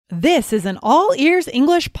This is an All Ears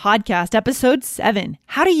English Podcast, Episode 7,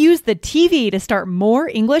 How to Use the TV to Start More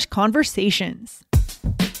English Conversations.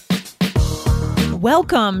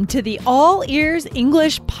 Welcome to the All Ears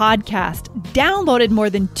English Podcast, downloaded more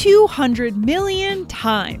than 200 million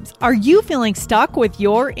times. Are you feeling stuck with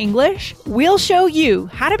your English? We'll show you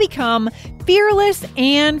how to become fearless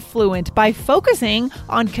and fluent by focusing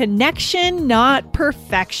on connection, not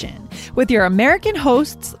perfection. With your American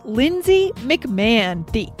hosts, Lindsay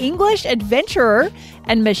McMahon, the English adventurer,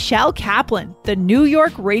 and Michelle Kaplan, the New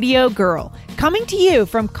York radio girl, coming to you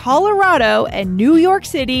from Colorado and New York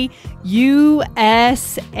City,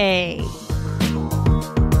 USA.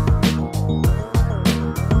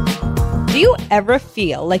 Do you ever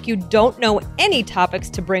feel like you don't know any topics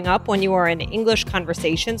to bring up when you are in English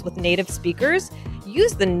conversations with native speakers?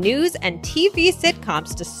 Use the news and TV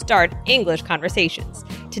sitcoms to start English conversations.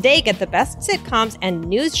 Today, get the best sitcoms and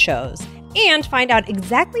news shows and find out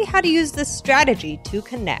exactly how to use this strategy to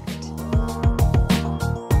connect.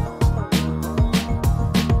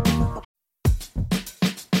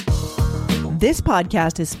 This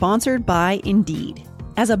podcast is sponsored by Indeed.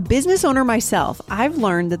 As a business owner myself, I've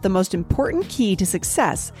learned that the most important key to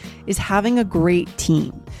success is having a great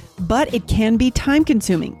team. But it can be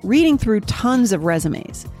time-consuming, reading through tons of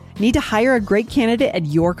resumes. Need to hire a great candidate at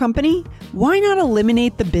your company? Why not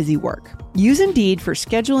eliminate the busy work? Use Indeed for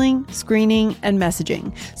scheduling, screening, and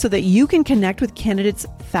messaging so that you can connect with candidates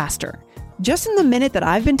faster. Just in the minute that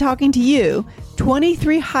I've been talking to you,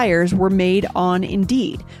 23 hires were made on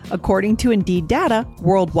Indeed, according to Indeed data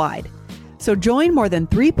worldwide. So join more than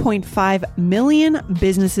 3.5 million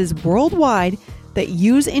businesses worldwide that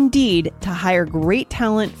use Indeed to hire great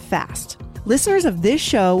talent fast. Listeners of this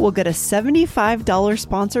show will get a $75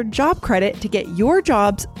 sponsored job credit to get your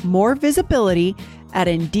jobs more visibility at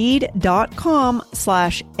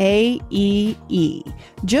Indeed.com/AEE.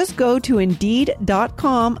 Just go to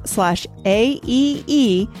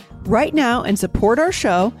Indeed.com/AEE right now and support our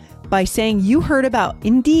show by saying you heard about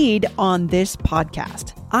Indeed on this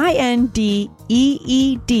podcast.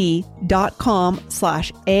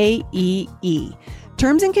 INDEED.com/AEE.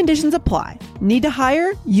 Terms and conditions apply. Need to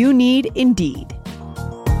hire? You need Indeed.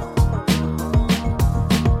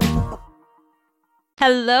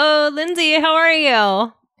 Hello, Lindsay. How are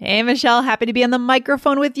you? Hey, Michelle. Happy to be on the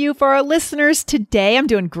microphone with you for our listeners today. I'm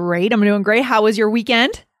doing great. How was your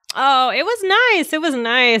weekend? Oh, it was nice. It was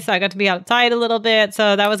nice. I got to be outside a little bit,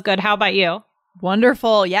 so that was good. How about you?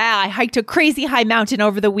 Wonderful. Yeah, I hiked a crazy high mountain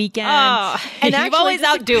over the weekend. Oh, and you've always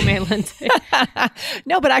outdo me, Lindsay.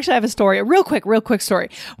 No, but actually I have a story. A real quick story.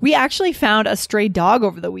 We actually found a stray dog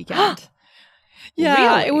over the weekend.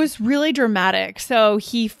 Yeah, Really? It was really dramatic. So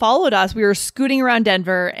he followed us. We were scooting around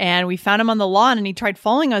Denver and we found him on the lawn and he tried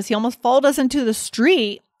following us. He almost followed us into the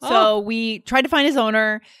street. So we tried to find his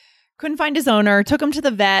owner, couldn't find his owner, took him to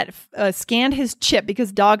the vet, scanned his chip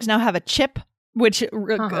because dogs now have a chip, which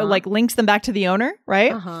links them back to the owner,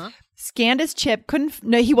 right? Scanned his chip,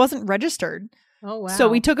 he wasn't registered. Oh, wow. So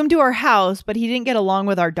we took him to our house, but he didn't get along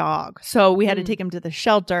with our dog. So we had to take him to the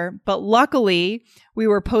shelter. But luckily, we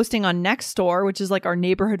were posting on Nextdoor, which is like our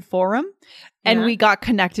neighborhood forum. And we got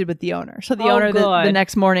connected with the owner. So the owner the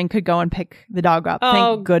next morning could go and pick the dog up.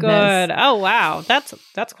 Thank goodness. Good. Oh, wow. That's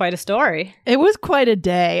quite a story. It was quite a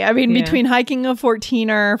day. I mean, between hiking a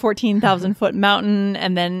 14,000 foot mountain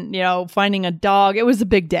and then, finding a dog, it was a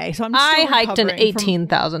big day. So I hiked an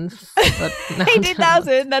 18,000 foot mountain.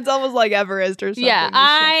 18,000. That's almost like Everest or something.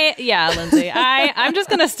 Lindsay. I'm just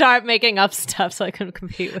going to start making up stuff so I can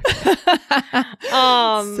compete with you.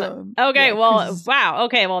 Wow. Okay.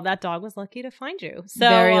 Well, that dog was lucky to find you. So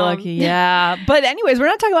very lucky. Yeah. But anyways, we're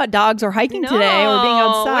not talking about dogs or hiking today or being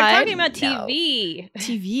outside. We're talking about TV.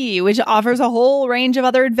 TV, which offers a whole range of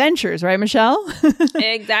other adventures, right, Michelle?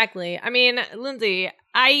 Exactly. I mean, Lindsay,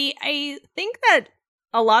 I think that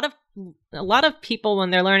a lot of people,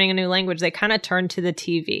 when they're learning a new language, they kind of turn to the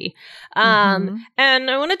TV. And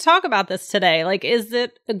I want to talk about this today. Like, is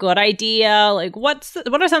it a good idea? Like, what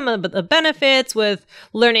are some of the benefits with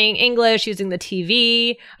learning English using the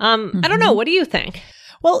TV? I don't know. What do you think?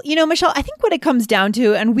 Well, Michelle, I think what it comes down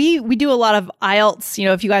to, and we do a lot of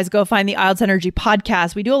IELTS, if you guys go find the IELTS Energy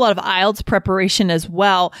podcast, we do a lot of IELTS preparation as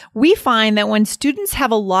well. We find that when students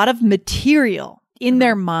have a lot of material in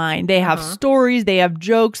their mind, they have stories, they have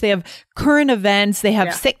jokes, they have current events, they have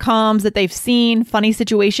sitcoms that they've seen, funny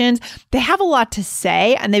situations. They have a lot to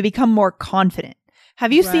say and they become more confident.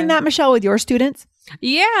 Have you seen that, Michelle, with your students?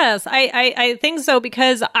 Yes, I think so,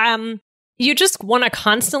 because you just want to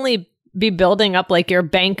constantly be building up like your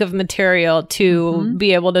bank of material to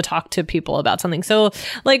be able to talk to people about something. So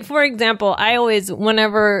like, for example, I always,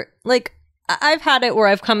 whenever like I've had it where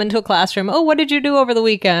I've come into a classroom. Oh, what did you do over the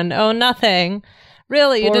weekend? Oh, nothing.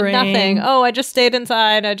 Really? You did nothing? Oh, I just stayed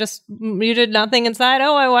inside. You did nothing inside?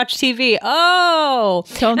 Oh, I watched TV. Oh.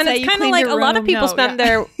 Don't and say it's you kind of cleaned like your a lot of room. people No, spend yeah.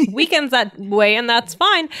 their weekends that way, and that's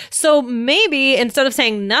fine. So maybe instead of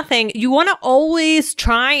saying nothing, you want to always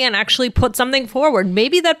try and actually put something forward.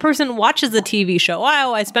 Maybe that person watches a TV show.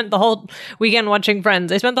 Oh, I spent the whole weekend watching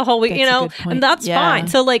Friends. I spent the whole week, That's a good point. and that's Yeah. fine.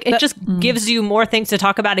 So like, it just gives you more things to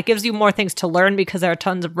talk about. It gives you more things to learn because there are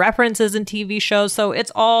tons of references in TV shows. So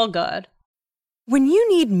it's all good. When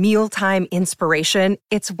you need mealtime inspiration,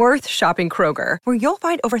 it's worth shopping Kroger, where you'll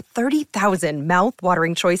find over 30,000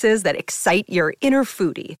 mouth-watering choices that excite your inner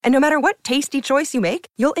foodie. And no matter what tasty choice you make,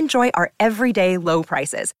 you'll enjoy our everyday low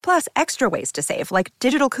prices, plus extra ways to save, like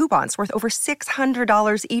digital coupons worth over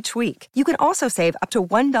 $600 each week. You can also save up to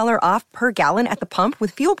 $1 off per gallon at the pump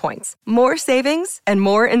with fuel points. More savings and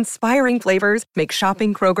more inspiring flavors make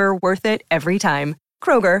shopping Kroger worth it every time.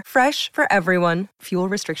 Kroger, fresh for everyone. Fuel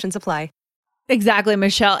restrictions apply. Exactly,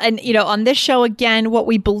 Michelle. And, on this show, again, what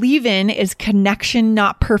we believe in is connection,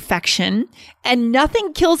 not perfection. And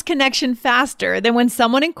nothing kills connection faster than when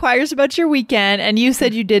someone inquires about your weekend and you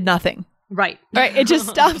said you did nothing. Right. Right. It just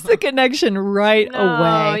stops the connection right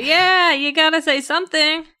away. Yeah, you gotta say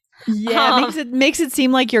something. Yeah, it makes it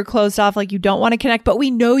seem like you're closed off, like you don't want to connect, but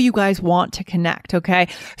we know you guys want to connect, okay?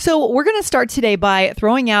 So we're going to start today by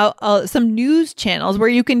throwing out some news channels where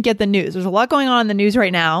you can get the news. There's a lot going on in the news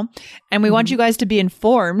right now, and we want you guys to be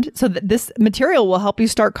informed so that this material will help you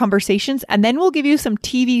start conversations, and then we'll give you some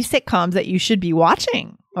TV sitcoms that you should be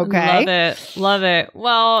watching, okay? Love it. Love it.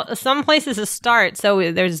 Well, some places to start.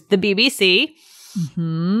 So there's the BBC.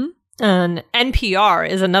 Mm-hmm. And NPR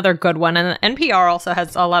is another good one. And NPR also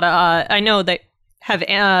has a lot of, I know they have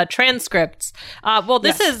transcripts.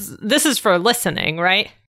 This is for listening, right?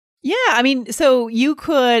 Yeah, I mean, so you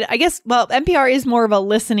could, I guess, well, NPR is more of a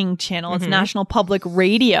listening channel. It's National Public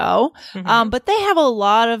Radio, but they have a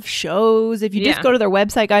lot of shows. If you just go to their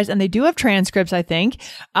website, guys, and they do have transcripts, I think.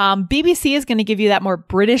 BBC is going to give you that more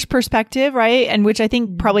British perspective, right? And which I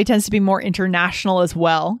think probably tends to be more international as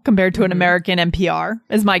well compared to an American NPR,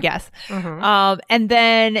 is my guess. And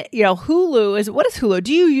then, Hulu what is Hulu?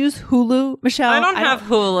 Do you use Hulu, Michelle? I don't have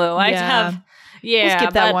Hulu. I have... Yeah, we'll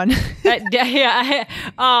skip that one.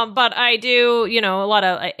 But I do, a lot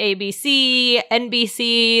of ABC,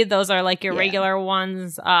 NBC. Those are like your regular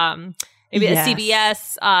ones. Maybe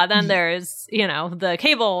CBS. Then there's, the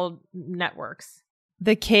cable networks.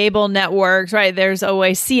 The cable networks, right? There's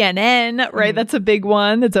always CNN, right? That's a big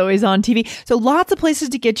one that's always on TV. So lots of places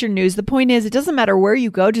to get your news. The point is, it doesn't matter where you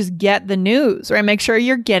go, just get the news, right? Make sure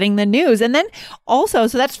you're getting the news. And then also,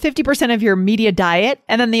 so that's 50% of your media diet.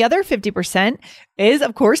 And then the other 50% is,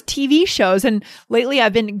 of course, TV shows. And lately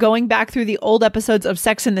I've been going back through the old episodes of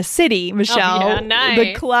Sex and the City, Michelle. Oh, yeah, nice.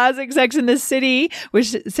 The classic Sex and the City,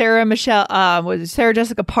 which Sarah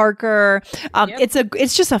Jessica Parker.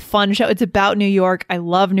 It's just a fun show. It's about New York. I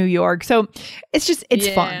love New York. So it's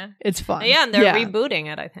fun. It's fun. Yeah, and they're rebooting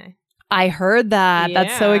it, I think. I heard that. Yeah.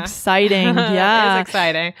 That's so exciting. Yeah. It's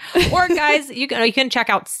exciting. Or guys, you can check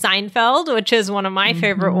out Seinfeld, which is one of my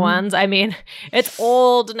favorite ones. I mean, it's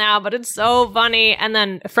old now, but it's so funny. And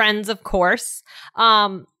then Friends, of course.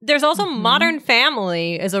 There's also Modern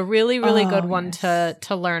Family is a really, really good one to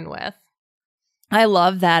learn with. I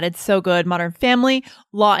love that. It's so good. Modern Family,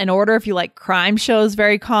 Law and Order, if you like crime shows,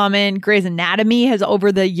 very common. Grey's Anatomy has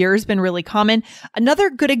over the years been really common. Another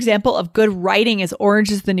good example of good writing is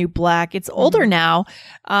Orange is the New Black. It's older now,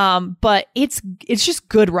 but it's just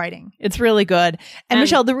good writing. It's really good. And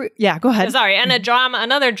Michelle, go ahead. Sorry. And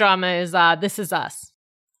another drama is This Is Us.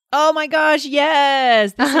 Oh my gosh,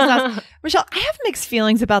 yes. This Is Us. Michelle, I have mixed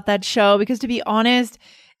feelings about that show because, to be honest,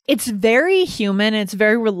 it's very human and it's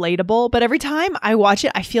very relatable, but every time I watch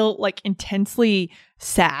it, I feel like intensely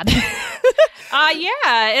sad.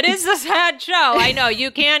 It is a sad show. I know you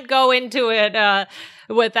can't go into it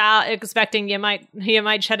without expecting you might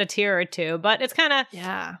shed a tear or two, but it's kind of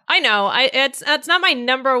I know it's not my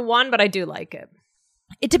number one, but I do like it.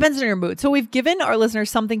 It depends on your mood. So we've given our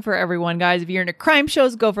listeners something for everyone, guys. If you're into crime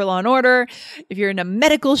shows, go for Law and Order. If you're into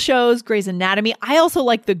medical shows, Grey's Anatomy. I also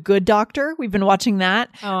like The Good Doctor. We've been watching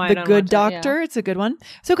that. The Good Doctor. It's a good one.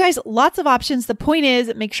 So guys, lots of options. The point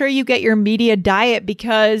is, make sure you get your media diet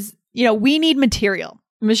because, we need material.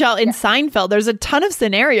 Michelle, in Seinfeld, there's a ton of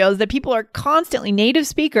scenarios that people are constantly, native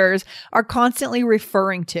speakers are constantly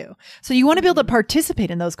referring to. So you want to be able to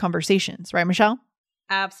participate in those conversations, right, Michelle?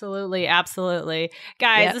 Absolutely. Absolutely.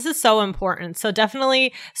 Guys, This is so important. So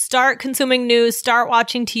definitely start consuming news, start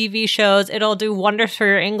watching TV shows. It'll do wonders for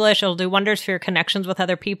your English. It'll do wonders for your connections with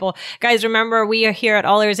other people. Guys, remember, we are here at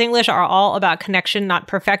All Ears English are all about connection, not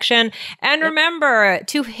perfection. And remember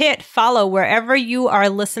to hit follow wherever you are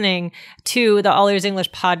listening to the All Ears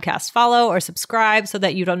English podcast. Follow or subscribe so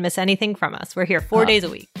that you don't miss anything from us. We're here 4 days a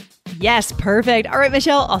week. Yes, perfect. All right,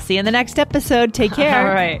 Michelle, I'll see you in the next episode. Take care.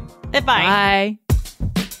 All right. Bye. Bye.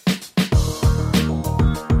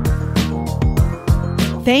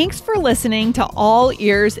 Thanks for listening to All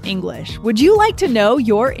Ears English. Would you like to know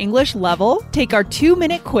your English level? Take our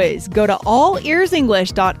 2-minute quiz. Go to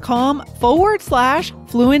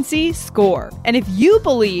allearsenglish.com/fluency score. And if you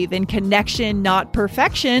believe in connection, not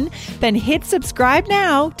perfection, then hit subscribe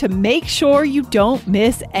now to make sure you don't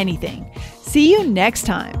miss anything. See you next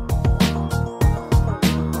time.